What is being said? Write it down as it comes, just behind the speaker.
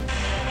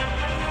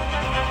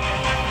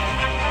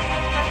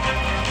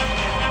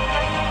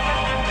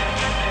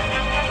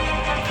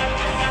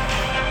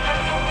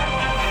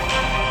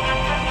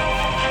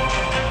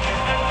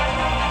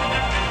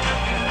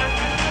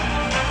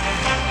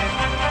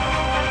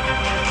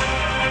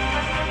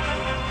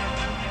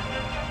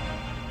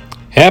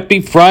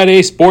Happy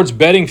Friday, sports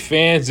betting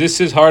fans.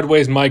 This is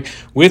Hardways Mike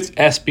with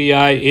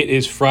SBI. It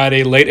is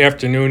Friday, late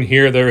afternoon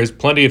here. There is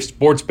plenty of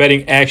sports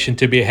betting action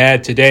to be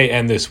had today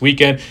and this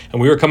weekend.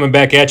 And we are coming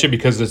back at you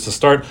because it's the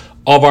start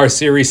of our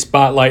series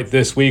spotlight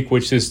this week,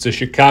 which is the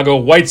Chicago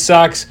White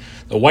Sox,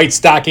 the White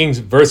Stockings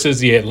versus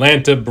the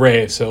Atlanta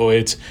Braves. So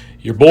it's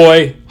your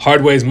boy,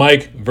 Hardways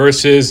Mike,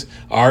 versus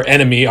our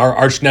enemy, our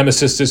arch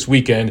nemesis this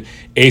weekend,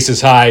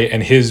 Aces High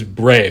and his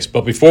Braves.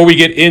 But before we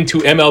get into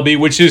MLB,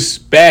 which is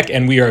back,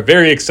 and we are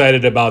very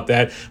excited about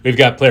that, we've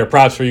got player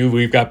props for you,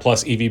 we've got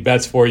plus EV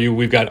bets for you,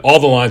 we've got all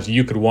the lines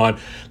you could want.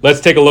 Let's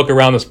take a look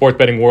around the sports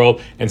betting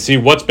world and see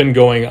what's been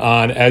going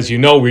on. As you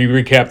know, we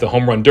recapped the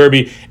Home Run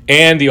Derby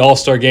and the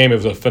All-Star Game. It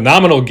was a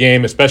phenomenal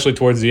game, especially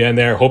towards the end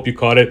there. Hope you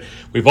caught it.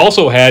 We've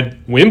also had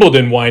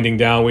Wimbledon winding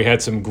down. We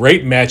had some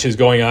great matches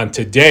going on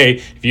today.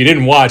 If you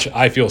didn't watch,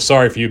 I feel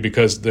sorry for you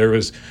because there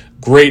was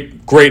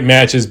great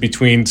matches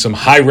between some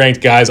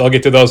high-ranked guys. I'll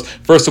get to those.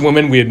 First, the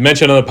women, we had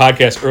mentioned on the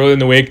podcast earlier in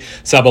the week,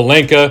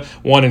 Sabalenka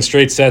won in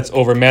straight sets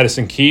over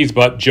Madison Keys,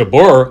 but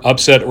Jabeur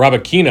upset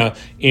Rybakina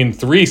in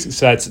 3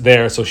 sets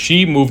there, so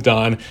she moved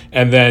on.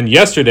 And then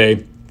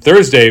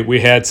Thursday,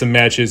 we had some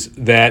matches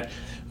that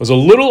was a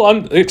little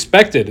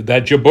unexpected,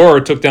 that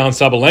Jabeur took down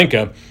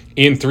Sabalenka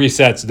in 3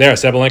 sets there.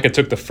 Sabalenka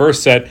took the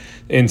first set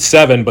in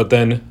 7, but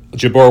then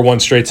Jabeur won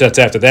straight sets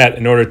after that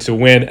in order to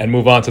win and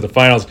move on to the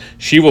finals.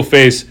 She will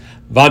face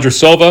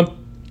Vondrousova,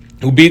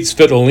 who beats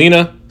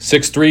Svitolina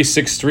 6-3,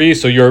 6-3.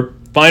 So your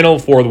final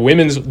for the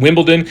women's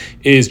Wimbledon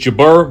is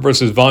Jabeur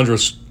versus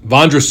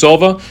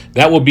Vondrousova.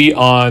 That will be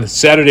on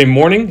Saturday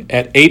morning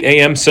at 8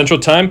 a.m. Central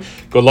Time.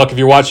 Good luck if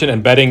you're watching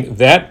and betting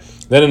that.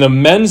 Then in the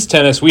men's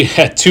tennis, we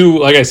had 2,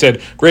 like I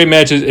said, great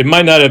matches. It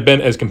might not have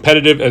been as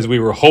competitive as we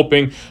were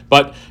hoping,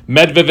 but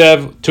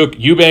Medvedev took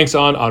Eubanks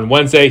on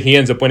Wednesday. He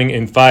ends up winning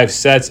in 5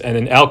 sets, and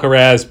then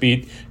Alcaraz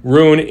beat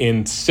Rune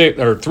in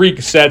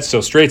 3 sets,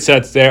 so straight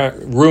sets there.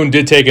 Rune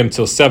did take him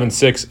till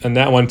 7-6 in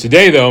that one.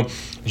 Today, though,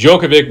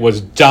 Djokovic was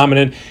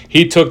dominant.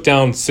 He took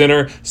down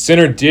Sinner.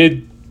 Sinner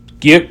did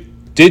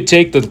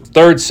take the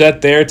 3rd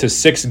set there to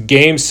 6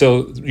 games,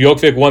 so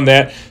Djokovic won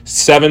that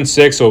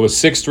 7-6, so it was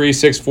 6-3,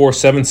 6-4,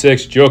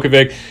 7-6.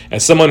 Djokovic,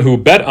 as someone who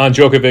bet on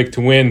Djokovic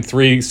to win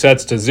 3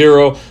 sets to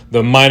 0,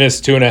 the minus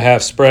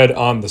 2.5 spread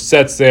on the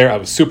sets there, I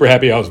was super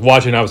happy. I was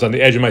watching, I was on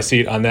the edge of my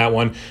seat on that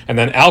one. And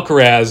then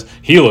Alcaraz,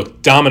 he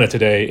looked dominant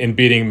today in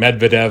beating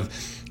Medvedev.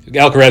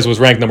 Alcaraz was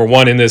ranked number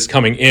 1 in this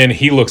coming in.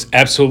 He looks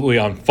absolutely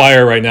on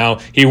fire right now.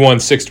 He won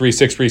 6-3,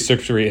 6-3,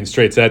 6-3 in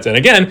straight sets. And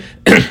again,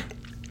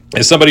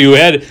 as somebody who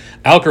had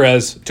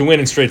Alcaraz to win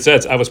in straight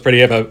sets, I was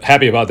pretty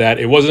happy about that.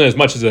 It wasn't as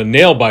much as a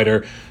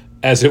nail-biter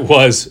as it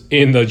was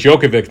in the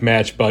Djokovic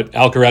match, but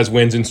Alcaraz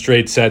wins in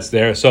straight sets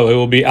there. So it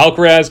will be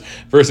Alcaraz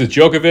versus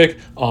Djokovic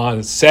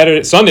on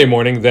Sunday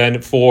morning then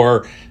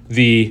for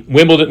the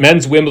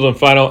men's Wimbledon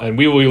final, and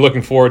we will be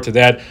looking forward to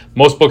that.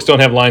 Most books don't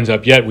have lines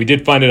up yet. We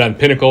did find it on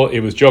Pinnacle. It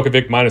was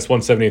Djokovic minus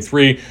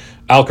 173,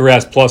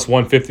 Alcaraz plus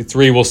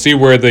 153. We'll see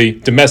where the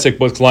domestic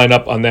books line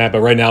up on that, but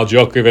right now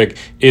Djokovic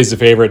is the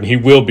favorite, and he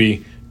will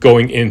be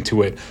going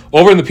into it.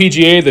 Over in the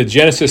PGA, the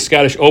Genesis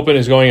Scottish Open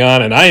is going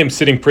on, and I am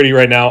sitting pretty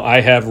right now. I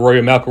have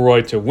Rory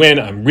McIlroy to win.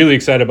 I'm really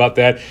excited about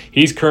that.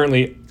 He's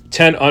currently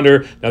 10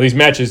 under. Now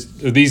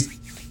these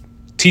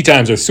tee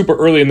times are super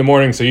early in the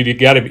morning, so you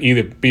got to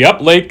either be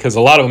up late because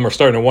a lot of them are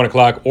starting at 1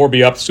 o'clock, or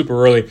be up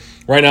super early.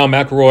 Right now,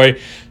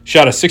 McIlroy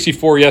shot a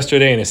 64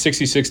 yesterday and a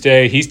 66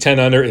 day. He's 10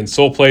 under in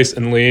sole place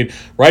in the lead.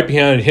 Right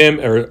behind him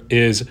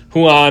is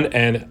Huan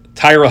and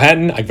Tyrell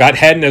Hatton. I got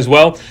Hatton as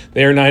well.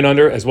 They are 9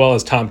 under, as well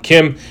as Tom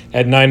Kim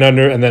at 9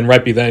 under. And then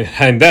right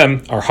behind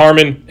them are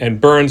Harmon and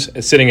Burns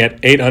sitting at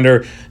 8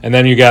 under. And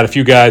then you got a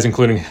few guys,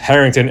 including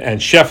Harrington and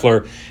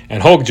Scheffler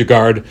and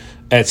Højgaard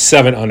at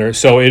 7 under.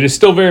 So it is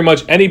still very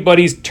much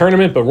anybody's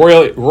tournament, but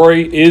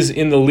Rory is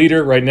in the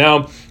leader right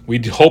now. We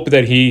hope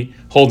that he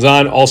holds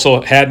on.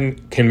 Also,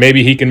 Hatton can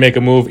make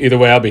a move. Either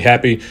way, I'll be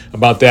happy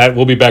about that.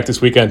 We'll be back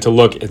this weekend to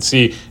look and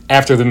see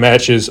after the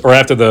matches, or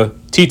after the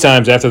tee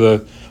times, after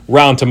the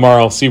round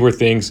tomorrow, see where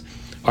things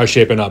are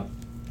shaping up.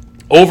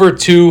 Over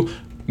to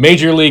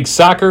Major League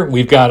Soccer.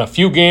 We've got a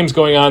few games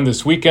going on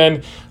this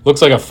weekend.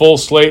 Looks like a full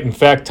slate. In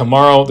fact,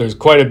 tomorrow there's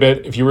quite a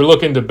bit. If you were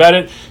looking to bet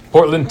it,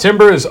 Portland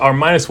Timbers are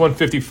minus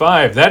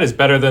 155. That is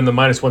better than the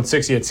minus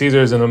 160 at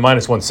Caesars and the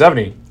minus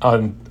 160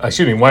 on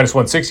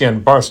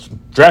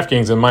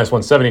DraftKings and minus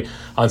 170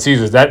 on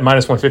Caesars. That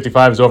minus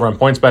 155 is over on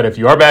PointsBet. If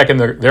you are backing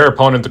their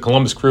opponent, the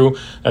Columbus Crew,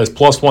 that is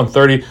plus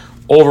 130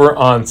 over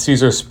on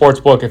Caesars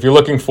Sportsbook. If you're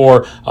looking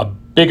for a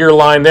bigger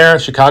line there,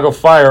 Chicago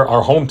Fire,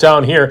 our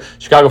hometown here,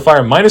 Chicago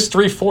Fire minus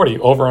 340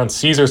 over on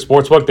Caesars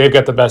Sportsbook. They've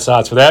got the best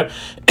odds for that.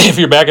 If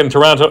you're back in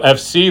Toronto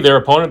FC, their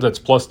opponent, that's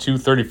plus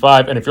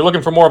 235. And if you're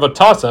looking for more of a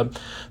toss-up,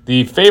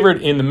 The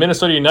favorite in the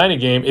Minnesota United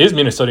game is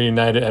Minnesota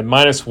United at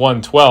minus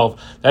 112.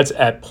 That's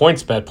at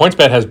PointsBet.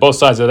 PointsBet has both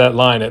sides of that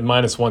line at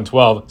minus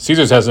 112.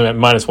 Caesars has them at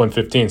minus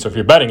 115. So if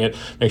you're betting it,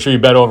 make sure you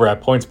bet over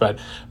at PointsBet.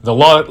 The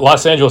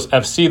Los Angeles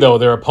FC, though,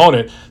 their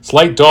opponent,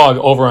 slight dog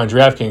over on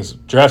DraftKings.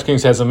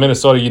 DraftKings has a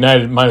Minnesota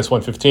United minus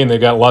 115. They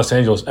got Los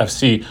Angeles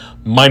FC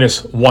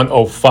minus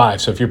 105.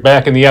 So if you're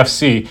back in the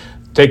FC,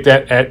 take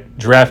that at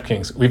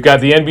DraftKings. We've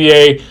got the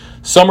NBA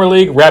Summer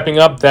League wrapping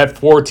up that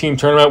 4-team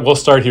tournament. We'll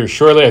start here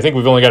shortly. I think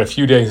we've only got a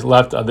few days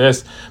left of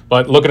this.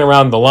 But looking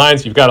around the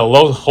lines, you've got a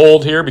low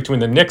hold here between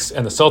the Knicks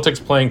and the Celtics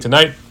playing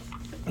tonight.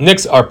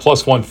 Knicks are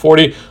plus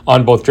 140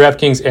 on both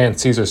DraftKings and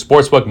Caesars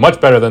Sportsbook.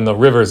 Much better than the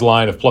Rivers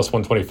line of plus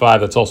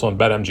 125. That's also on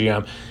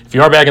BetMGM. If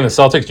you are back in the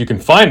Celtics, you can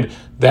find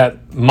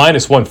that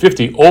minus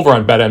 150 over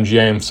on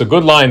BetMGM. It's a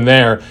good line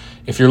there.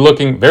 If you're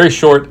looking very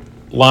short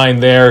line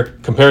there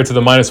compared to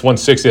the minus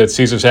 160 that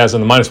Caesars has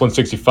and the minus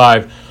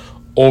 165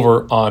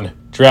 over on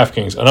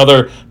DraftKings.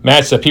 Another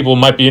match that people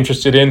might be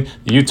interested in,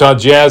 the Utah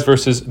Jazz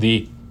versus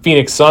the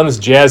Phoenix Suns.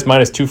 Jazz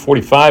minus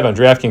 245 on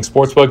DraftKings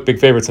Sportsbook. Big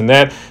favorites in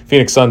that.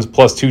 Phoenix Suns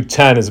plus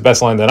 210 is the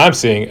best line that I'm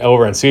seeing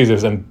over on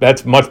Caesars, and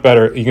that's much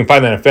better. You can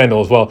find that in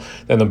FanDuel as well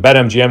than the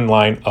BetMGM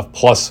line of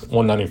plus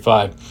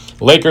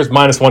 195. Lakers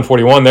minus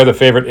 141. They're the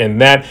favorite in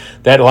that.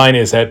 That line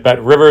is at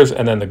Bet Rivers,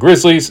 and then the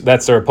Grizzlies,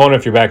 that's their opponent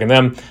if you're backing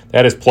them.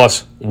 That is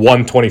plus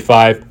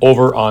 125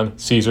 over on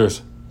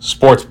Caesars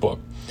Sportsbook.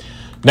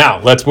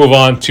 Now, let's move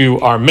on to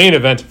our main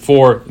event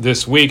for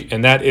this week,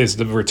 and that is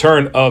the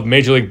return of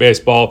Major League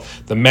Baseball,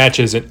 the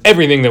matches, and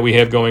everything that we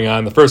have going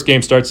on. The first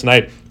game starts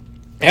tonight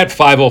at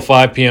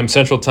 5:05 p.m.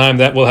 Central Time.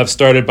 That will have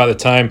started by the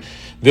time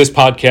this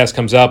podcast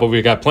comes out, but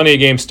we've got plenty of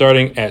games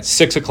starting at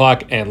 6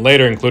 o'clock and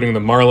later, including the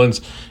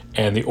Marlins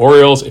and the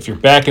Orioles. If you're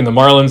back in the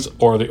Marlins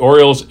or the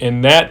Orioles in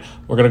that,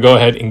 we're going to go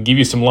ahead and give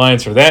you some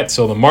lines for that.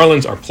 So the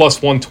Marlins are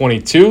plus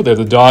 122. They're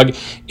the dog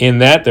in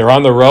that. They're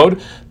on the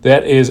road.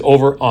 That is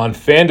over on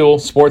FanDuel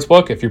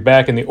Sportsbook. If you're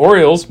back in the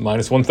Orioles,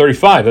 minus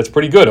 135. That's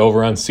pretty good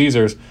over on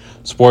Caesars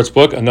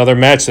Sportsbook. Another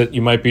match that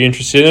you might be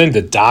interested in,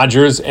 the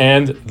Dodgers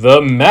and the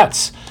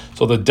Mets.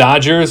 So the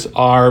Dodgers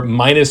are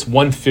minus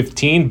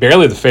 115,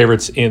 barely the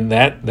favorites in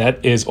that.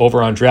 That is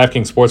over on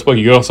DraftKings Sportsbook.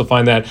 You can also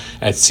find that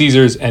at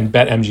Caesars and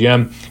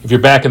BetMGM. If you're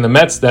back in the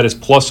Mets, that is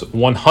plus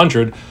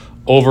 100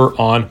 over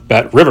on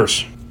Bet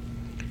Rivers.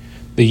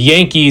 The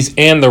Yankees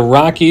and the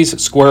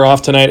Rockies square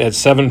off tonight at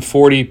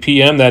 7:40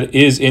 p.m. That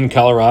is in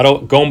Colorado.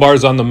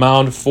 Gombar's on the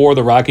mound for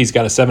the Rockies.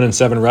 Got a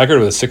 7-7 record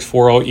with a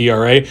 6.40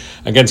 ERA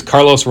against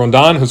Carlos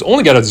Rondon, who's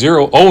only got a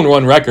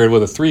 0-1 record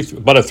with a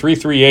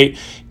 3.38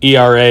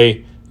 ERA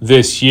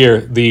this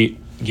year. The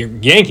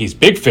Yankees,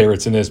 big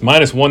favorites in this.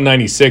 Minus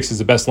 196 is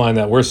the best line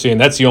that we're seeing.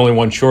 That's the only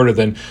one shorter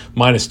than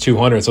minus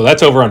 200. So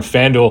that's over on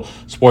FanDuel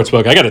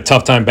Sportsbook. I got a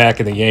tough time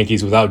backing the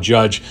Yankees without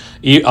Judge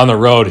on the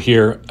road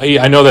here.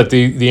 I know that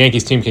the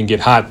Yankees team can get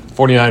hot.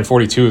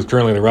 49-42 is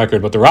currently the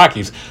record, but the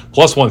Rockies,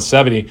 plus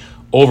 170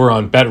 over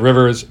on Bet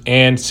Rivers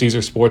and Caesar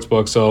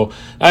Sportsbook. So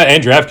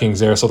and DraftKings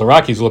there. So the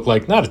Rockies look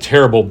like not a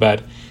terrible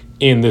bet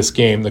in this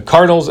game. The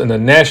Cardinals and the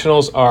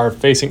Nationals are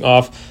facing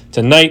off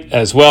tonight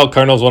as well.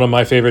 Cardinals, one of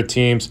my favorite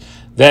teams.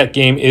 That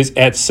game is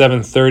at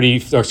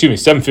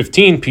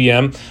 7:15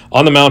 p.m.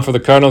 On the mound for the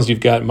Cardinals, you've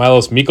got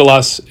Milos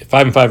Mikolas,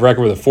 5-5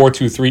 record with a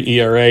 4.23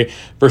 ERA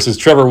versus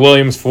Trevor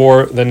Williams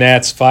for the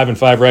Nats,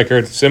 5-5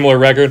 record, similar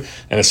record,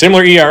 and a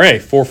similar ERA,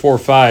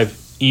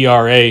 4.45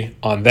 ERA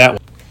on that one.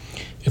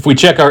 If we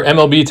check our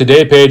MLB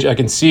Today page, I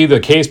can see the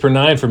Ks per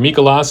 9 for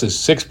Mikolas is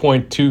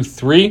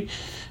 6.23,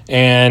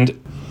 and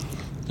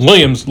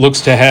Williams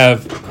looks to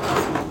have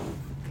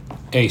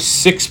a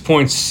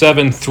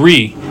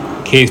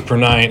 6.73 Ks per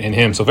 9 in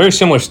him. So very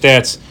similar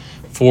stats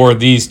for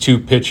these two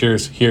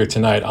pitchers here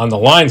tonight. On the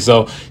lines,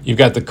 though, you've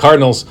got the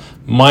Cardinals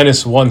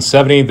minus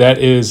 170. That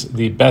is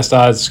the best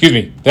odds.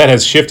 That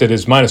has shifted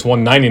as minus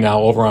 190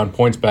 now over on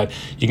PointsBet.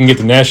 You can get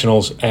the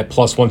Nationals at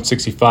plus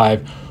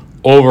 165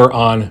 over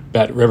on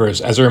Bet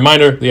Rivers. As a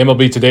reminder, the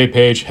MLB Today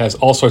page has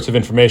all sorts of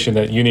information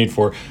that you need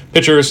for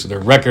pitchers, their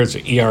records,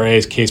 their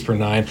ERAs, Ks per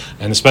 9,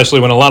 and especially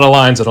when a lot of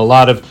lines and a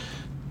lot of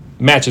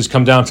matches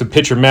come down to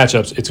pitcher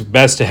matchups, it's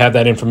best to have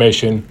that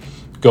information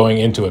going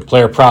into it.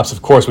 Player props, of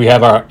course, we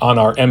have on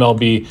our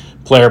MLB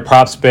player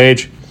props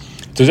page.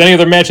 If there's any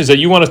other matches that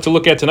you want us to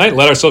look at tonight,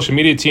 let our social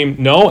media team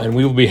know, and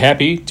we will be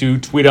happy to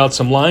tweet out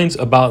some lines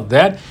about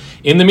that.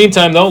 In the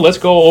meantime, though, let's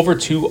go over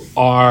to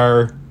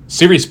our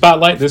series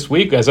spotlight this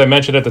week. As I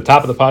mentioned at the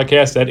top of the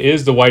podcast, that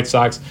is the White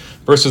Sox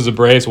versus the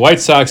Braves. White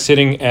Sox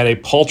sitting at a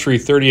paltry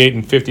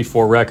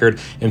 38-54 record.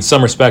 In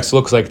some respects,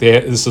 looks like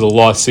this is a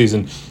lost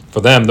season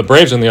for them. The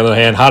Braves, on the other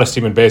hand, hottest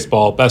team in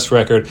baseball, best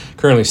record,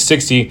 currently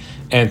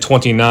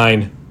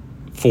 60-29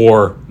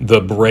 for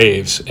the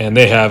Braves. And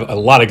they have a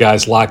lot of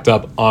guys locked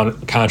up on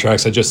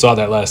contracts. I just saw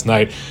that last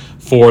night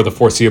for the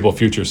foreseeable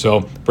future.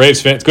 So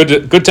Braves fans,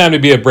 good time to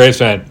be a Braves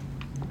fan.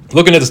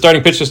 Looking at the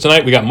starting pitchers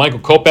tonight, we got Michael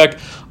Kopech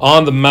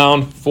on the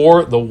mound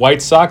for the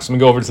White Sox. I'm going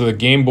to go over to the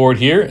game board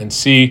here and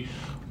see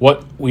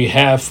what we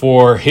have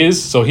for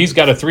his. So he's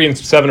got a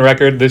 3-7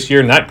 record this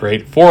year, not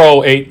great.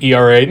 4.08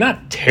 ERA,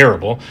 not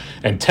terrible,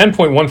 and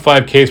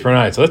 10.15 Ks per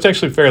nine. So that's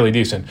actually fairly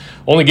decent.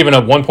 Only giving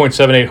up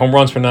 1.78 home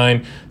runs per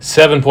nine,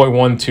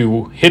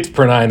 7.12 hits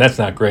per nine. That's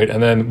not great,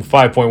 and then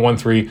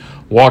 5.13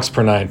 walks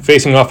per nine.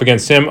 Facing off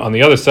against him on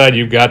the other side,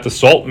 you've got the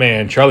Salt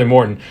Man, Charlie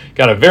Morton.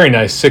 Got a very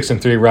nice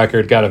 6-3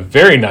 record. Got a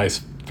very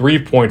nice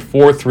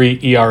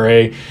 3.43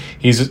 ERA.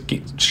 He's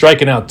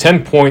striking out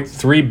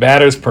 10.3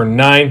 batters per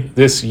nine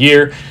this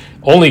year,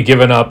 only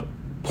giving up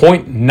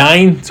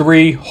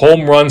 0.93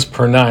 home runs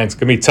per nine. It's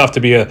going to be tough to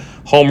be a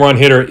home run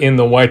hitter in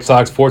the White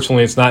Sox.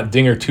 Fortunately, it's not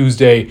Dinger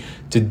Tuesday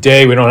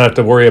today. We don't have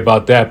to worry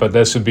about that, but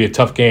this would be a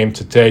tough game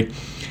to take.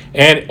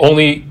 And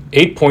only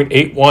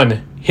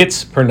 8.81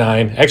 hits per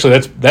nine.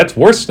 Actually, that's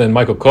worse than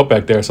Michael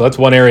Kopech there. So that's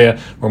one area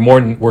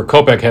where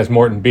Kopech has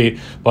Morton beat,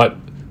 but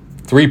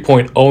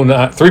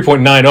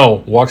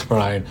 3.90 walks per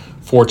nine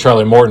for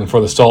Charlie Morton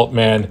for the Salt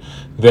Man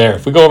there.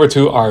 If we go over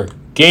to our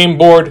game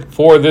board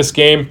for this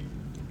game,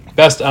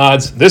 best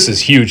odds, this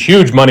is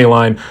huge money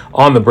line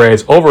on the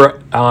Braves.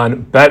 Over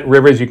on Bet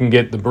Rivers, you can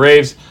get the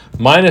Braves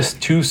minus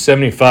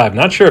 275.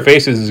 Not sure if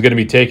Aces is going to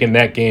be taking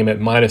that game at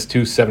minus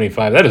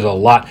 275. That is a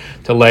lot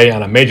to lay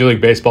on a Major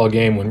League Baseball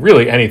game when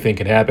really anything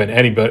can happen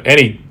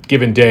any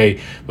given day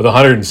with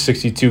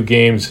 162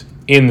 games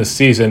in the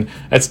season.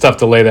 That's tough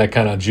to lay that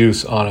kind of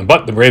juice on them.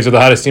 But the Braves are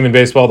the hottest team in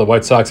baseball. The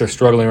White Sox are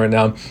struggling right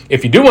now.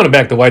 If you do want to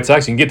back the White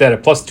Sox, you can get that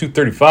at plus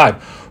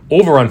 235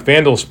 over on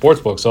FanDuel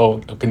Sportsbook.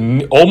 So you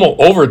can almost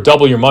over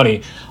double your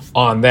money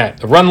on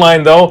that. The run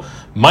line, though,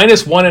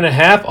 minus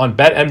 1.5 on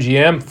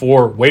BetMGM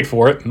for, wait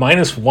for it,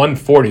 minus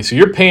 140. So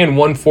you're paying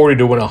 140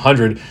 to win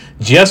 100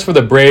 just for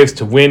the Braves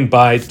to win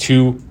by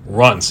 2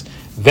 runs.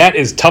 That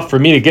is tough for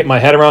me to get my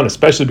head around,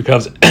 especially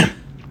because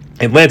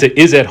Atlanta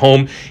is at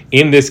home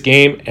in this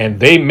game, and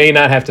they may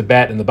not have to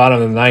bat in the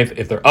bottom of the ninth.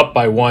 If they're up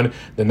by 1,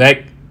 then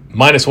that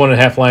minus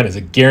 1.5 line is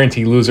a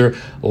guaranteed loser.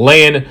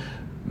 Laying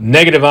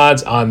negative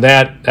odds on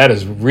that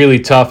is really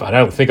tough. I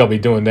don't think I'll be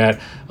doing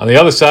that. On the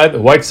other side,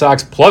 the White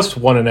Sox plus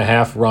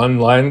 1.5 run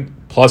line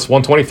plus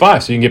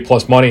 125, so you can get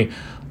plus money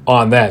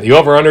on that. The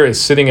over-under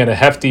is sitting at a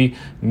hefty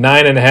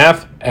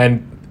 9.5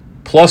 and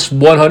plus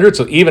 100,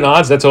 so even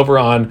odds. That's over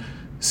on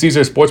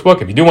Caesar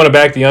Sportsbook. If you do want to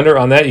back the under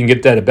on that, you can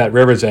get that at Bet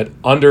Rivers at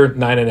under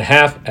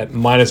 9.5 at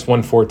minus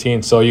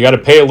 114. So you got to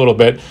pay a little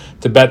bit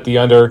to bet the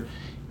under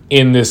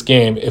in this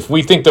game. If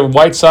we think the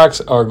White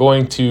Sox are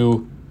going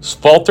to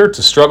falter,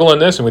 to struggle in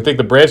this, and we think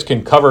the Braves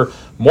can cover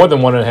more than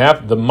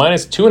 1.5, the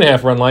minus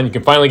 2.5 run line, you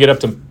can finally get up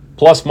to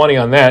plus money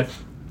on that.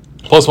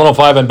 Plus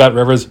 105 on Bet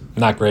Rivers,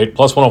 not great.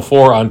 Plus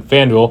 104 on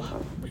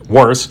FanDuel,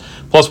 worse.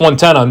 Plus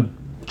 110 on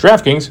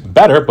DraftKings,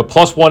 better, but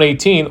plus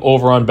 118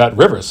 over on Bet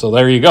Rivers. So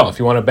there you go. If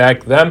you want to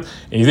back them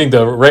and you think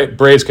the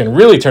Braves can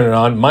really turn it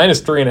on,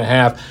 minus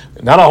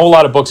 3.5. Not a whole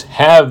lot of books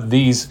have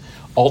these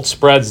alt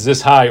spreads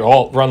this high or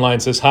alt run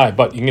lines this high,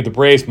 but you can get the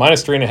Braves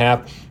minus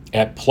 3.5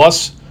 at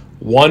plus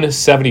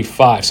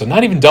 175. So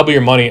not even double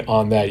your money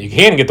on that. You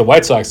can get the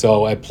White Sox,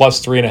 though, at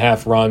plus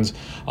 3.5 runs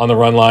on the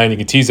run line. You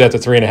can tease that to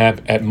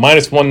 3.5 at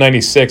minus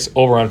 196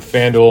 over on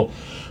FanDuel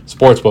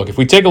Sportsbook. If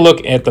we take a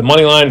look at the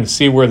money line and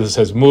see where this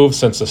has moved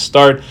since the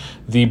start,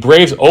 the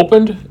Braves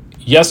opened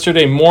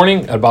yesterday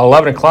morning at about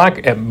 11 o'clock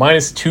at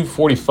minus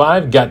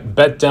 245, got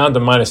bet down to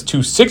minus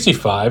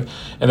 265,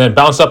 and then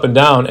bounced up and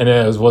down, and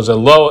it was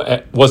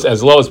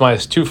as low as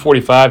minus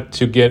 245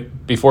 to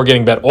get before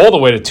getting bet all the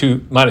way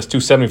to minus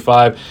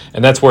 275,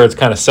 and that's where it's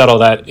kind of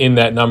settled at in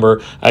that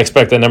number. I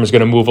expect that number is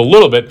going to move a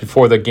little bit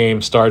before the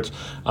game starts.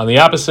 On the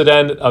opposite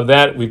end of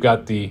that, we've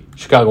got the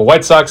Chicago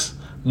White Sox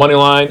money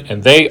line,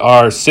 and they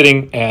are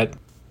sitting at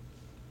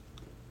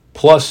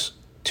plus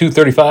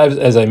 235,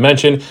 as I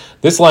mentioned.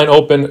 This line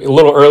opened a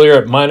little earlier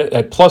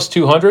at plus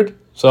 200,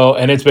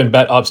 and it's been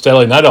bet up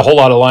steadily. Not a whole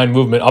lot of line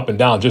movement up and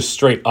down, just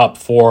straight up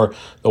for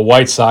the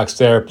White Sox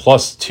there.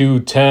 Plus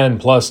 210,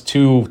 plus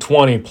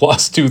 220,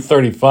 plus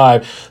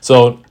 235.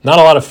 So not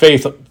a lot of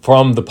faith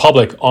from the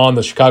public on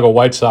the Chicago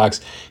White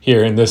Sox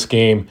here in this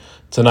game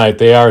tonight.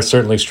 They are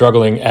certainly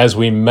struggling, as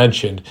we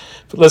mentioned.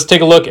 But let's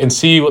take a look and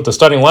see what the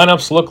starting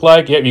lineups look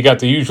like. Yeah, you got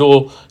the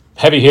usual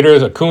heavy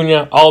hitters: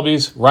 Acuna,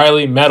 Albies,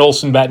 Riley, Matt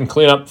Olson batting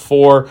cleanup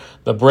for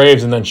the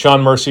Braves, and then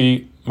Sean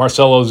Murphy,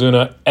 Marcelo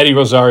Ozuna, Eddie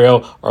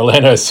Rosario,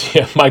 Orlando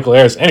Arcia, Michael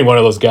Harris. Any one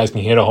of those guys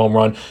can hit a home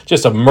run.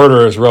 Just a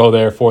murderer's row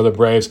there for the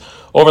Braves.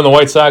 Over in the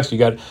White Sox, you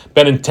got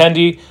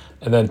Benintendi,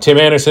 and then Tim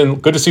Anderson.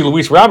 Good to see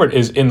Luis Robert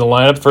is in the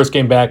lineup. First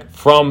game back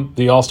from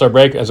the All-Star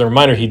break. As a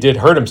reminder, he did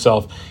hurt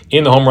himself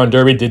in the Home Run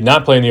Derby, did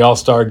not play in the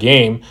All-Star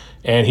game,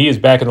 and he is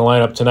back in the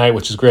lineup tonight,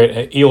 which is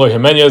great. Eloy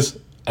Jimenez,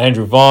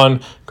 Andrew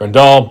Vaughn,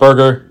 Grandal,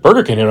 Berger.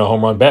 Berger can hit a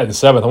home run, bat in the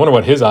 7th. I wonder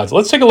what his odds.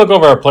 Let's take a look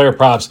over our player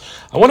props.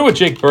 I wonder what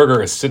Jake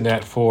Berger is sitting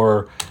at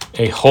for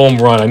a home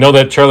run. I know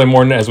that Charlie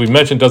Morton, as we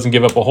mentioned, doesn't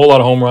give up a whole lot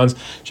of home runs.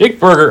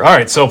 Jake Berger, all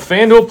right, so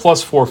FanDuel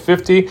plus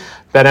 450,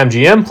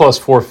 BetMGM plus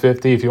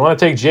 450. If you want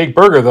to take Jake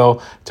Berger, though,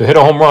 to hit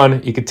a home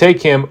run, you could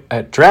take him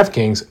at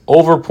DraftKings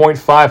over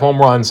 0.5 home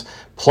runs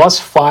plus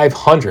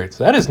 500.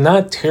 So that is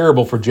not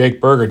terrible for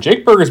Jake Berger.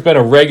 Jake Berger's been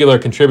a regular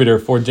contributor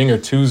for Dinger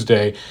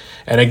Tuesday.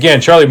 And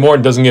again, Charlie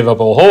Morton doesn't give up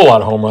a whole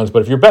lot of home runs,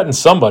 but if you're betting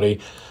somebody,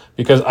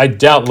 because I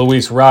doubt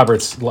Luis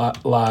Roberts'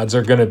 odds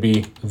are going to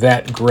be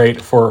that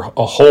great for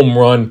a home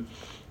run.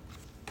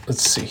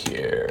 Let's see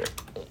here.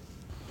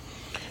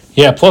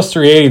 Yeah, plus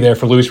 380 there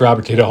for Luis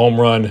Roberts to hit a home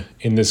run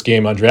in this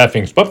game on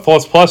DraftKings, but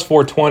plus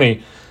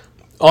 420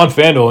 on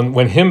FanDuel. And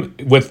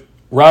with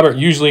Robert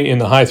usually in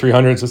the high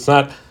 300s, it's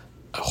not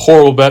a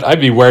horrible bet. I'd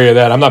be wary of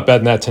that. I'm not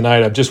betting that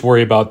tonight. I'm just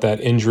worried about that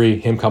injury,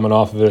 him coming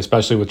off of it,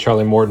 especially with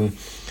Charlie Morton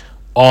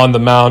on the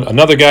mound.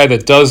 Another guy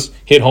that does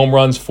hit home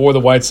runs for the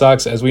White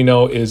Sox, as we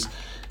know, is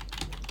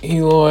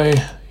Eloy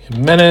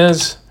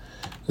Jimenez.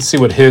 Let's see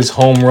what his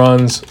home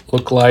runs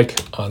look like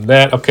on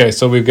that. Okay,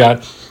 so we've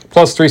got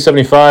plus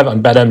 375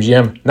 on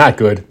BetMGM. Not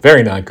good.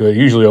 Very not good.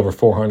 Usually over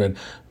 400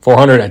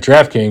 at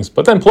DraftKings,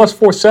 but then plus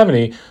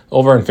 470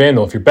 over on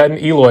FanDuel. If you're betting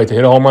Eloy to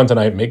hit a home run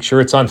tonight, make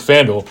sure it's on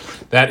FanDuel.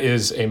 That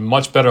is a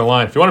much better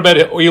line. If you want to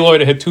bet Eloy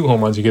to hit 2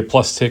 home runs, you get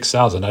plus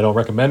 6,000. I don't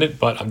recommend it,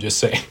 but I'm just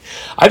saying.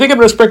 I think I'm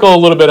going to sprinkle a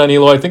little bit on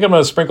Eloy. I think I'm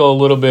going to sprinkle a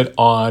little bit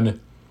on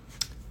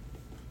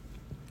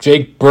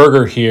Jake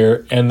Berger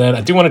here. And then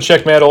I do want to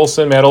check Matt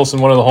Olson. Matt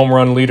Olson, one of the home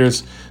run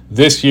leaders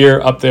this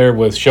year, up there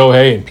with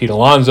Shohei and Pete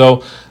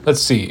Alonso.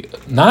 Let's see.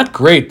 Not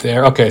great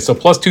there. Okay, so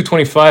plus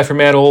 225 for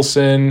Matt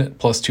Olson,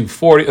 plus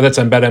 240. That's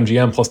on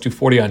BetMGM, plus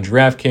 240 on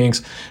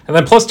DraftKings. And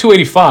then plus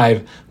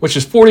 285, which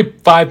is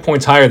 45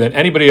 points higher than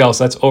anybody else.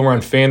 That's over on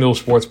FanDuel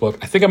Sportsbook.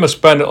 I think I'm going to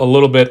spend a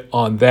little bit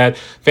on that.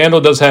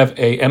 FanDuel does have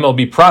a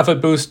MLB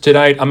profit boost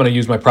tonight. I'm going to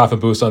use my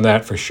profit boost on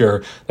that for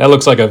sure. That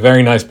looks like a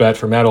very nice bet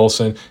for Matt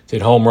Olson to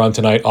hit home run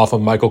tonight off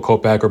of Michael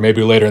Kopech or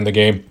maybe later in the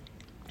game.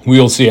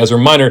 We'll see. As a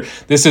reminder,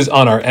 this is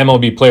on our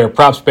MLB player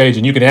props page,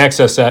 and you can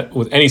access that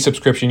with any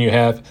subscription you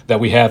have that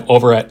we have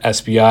over at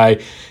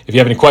SBI. If you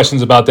have any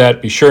questions about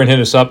that, be sure and hit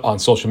us up on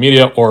social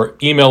media or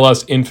email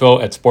us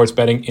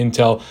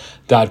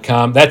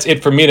info@sportsbettingintel.com. That's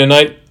it for me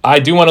tonight. I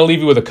do want to leave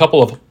you with a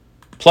couple of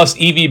plus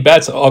EV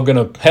bets. I'm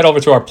going to head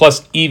over to our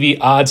plus EV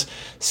odds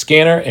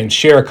scanner and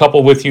share a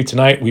couple with you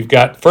tonight. We've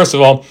got, first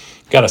of all,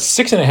 got a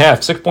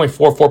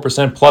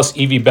 6.44% plus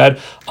EV bet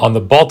on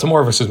the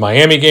Baltimore versus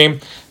Miami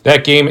game.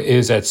 That game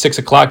is at 6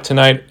 o'clock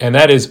tonight, and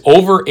that is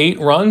over 8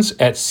 runs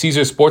at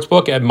Caesars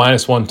Sportsbook at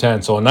minus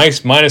 110. So a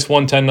nice minus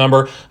 110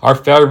 number. Our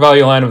fair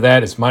value line of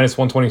that is minus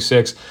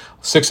 126,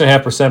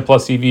 6.5%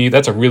 plus EV.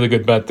 That's a really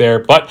good bet there.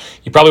 But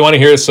you probably want to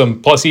hear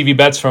some plus EV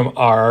bets from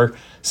our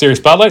Series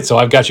Spotlight, so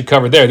I've got you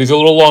covered there. These are a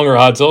little longer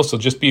odds, though, so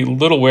just be a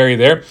little wary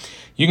there.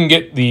 You can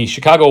get the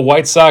Chicago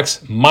White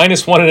Sox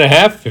minus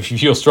 1.5 if you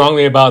feel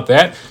strongly about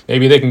that.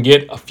 Maybe they can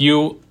get a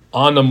few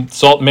on the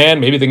Salt Man.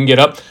 Maybe they can get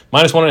up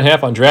minus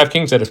 1.5 on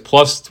DraftKings. That is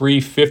plus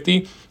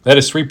 350. That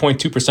is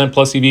 3.2%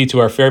 plus EV to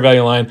our fair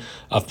value line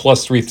of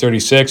plus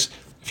 336.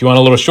 If you want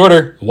a little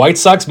shorter, White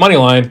Sox money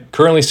line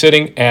currently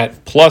sitting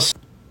at plus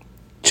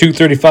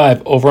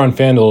 235 over on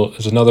FanDuel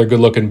is another good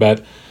looking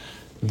bet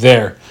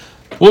there.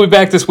 We'll be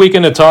back this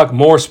weekend to talk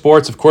more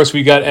sports. Of course,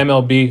 we got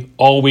MLB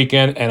all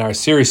weekend and our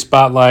Series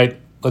Spotlight.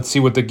 Let's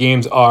see what the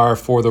games are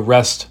for the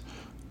rest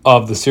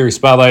of the Series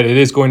Spotlight. It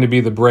is going to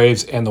be the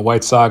Braves and the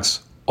White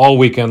Sox all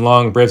weekend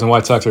long. Braves and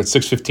White Sox are at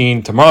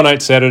 6:15 tomorrow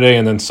night, Saturday,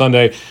 and then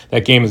Sunday.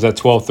 That game is at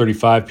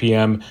 12:35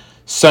 p.m.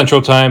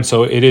 Central Time,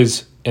 so it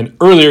is an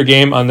earlier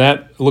game on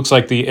that. It looks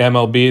like the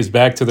MLB is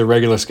back to the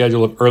regular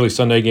schedule of early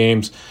Sunday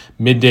games,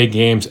 midday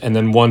games, and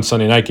then one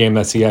Sunday night game.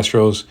 That's the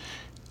Astros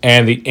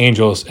and the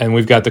Angels. And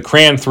we've got the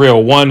Cran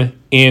 301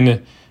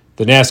 in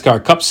the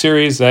NASCAR Cup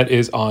Series. That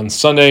is on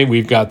Sunday.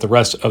 We've got the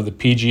rest of the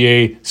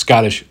PGA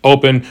Scottish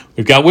Open.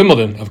 We've got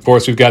Wimbledon. Of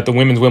course, we've got the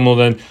women's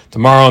Wimbledon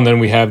tomorrow, and then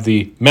we have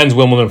the men's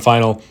Wimbledon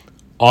final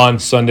on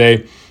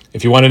Sunday.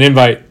 If you want an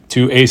invite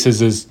to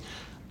Aces'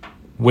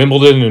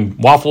 Wimbledon and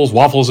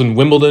Waffles and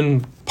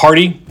Wimbledon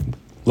party,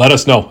 let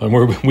us know, and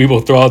we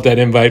will throw out that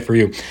invite for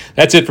you.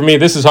 That's it for me.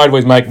 This is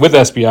Hardways Mike with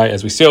SBI.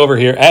 As we say over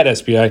here at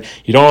SBI,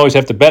 you don't always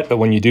have to bet, but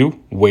when you do,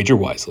 wager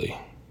wisely.